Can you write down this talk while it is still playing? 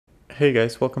Hey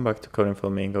guys, welcome back to Coding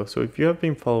Flamingo. So if you have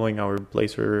been following our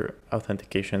Blazor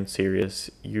authentication series,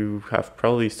 you have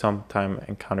probably sometime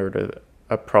encountered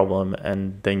a problem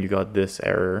and then you got this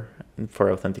error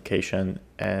for authentication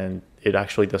and it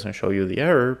actually doesn't show you the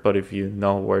error, but if you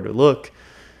know where to look,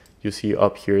 you see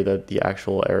up here that the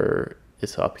actual error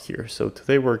is up here. So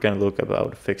today we're going to look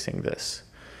about fixing this.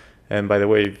 And by the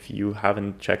way, if you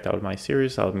haven't checked out my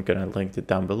series, I'm going to link it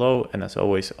down below. And as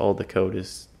always, all the code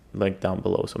is linked down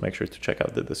below, so make sure to check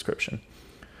out the description.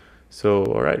 So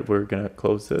all right, we're gonna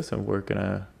close this and we're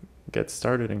gonna get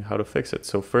started in how to fix it.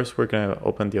 So first we're gonna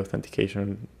open the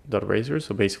authentication.razor.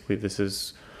 So basically this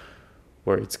is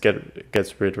where it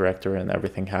gets redirected and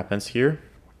everything happens here.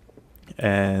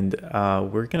 And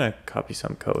we're gonna copy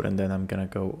some code and then I'm gonna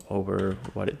go over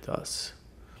what it does.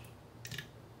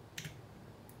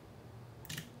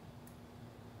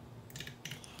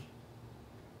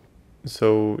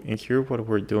 So in here, what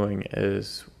we're doing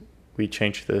is we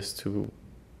change this to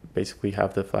basically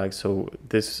have the flag. So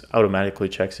this automatically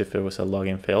checks if it was a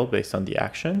login fail based on the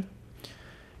action.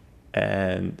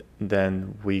 And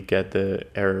then we get the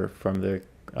error from the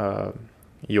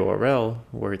URL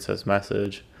where it says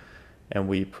message, and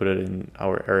we put it in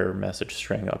our error message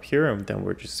string up here. And then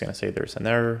we're just gonna say there's an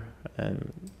error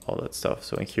and all that stuff.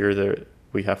 So in here,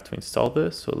 we have to install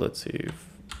this. So let's see if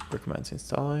it recommends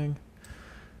installing.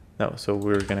 No, so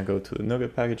we're gonna go to the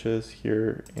NuGet packages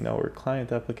here in our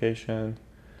client application,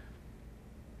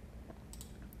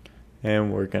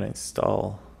 and we're gonna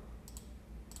install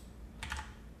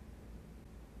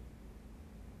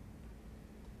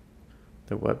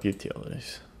the web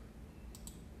utilities.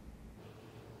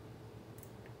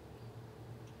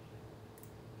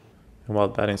 And while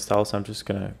that installs, I'm just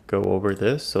gonna go over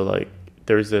this. So like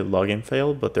there's a login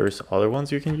fail, but there's other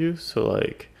ones you can use. So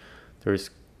like there's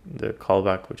the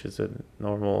callback, which is a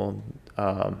normal,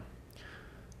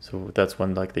 so that's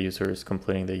when like the user is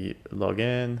completing the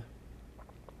login.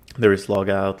 There is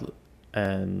logout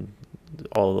and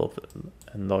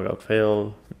logout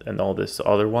fail and all this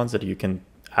other ones that you can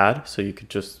add. So you could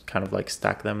just kind of like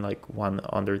stack them like one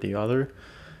under the other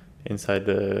inside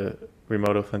the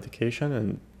remote authentication,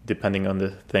 and depending on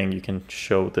the thing, you can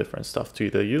show different stuff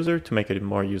to the user to make it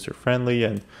more user friendly.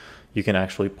 And you can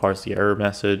actually parse the error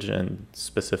message, and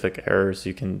specific errors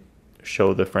you can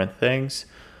show different things,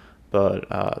 but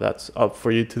that's up for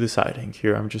you to decide. And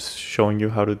here I'm just showing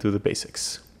you how to do the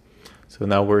basics. So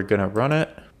now we're gonna run it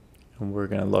and we're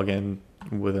gonna log in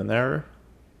with an error.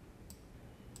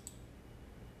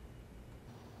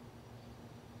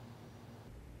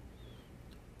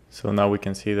 So now we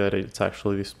can see that it's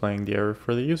actually displaying the error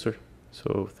for the user.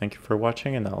 So thank you for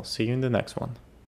watching, and I'll see you in the next one.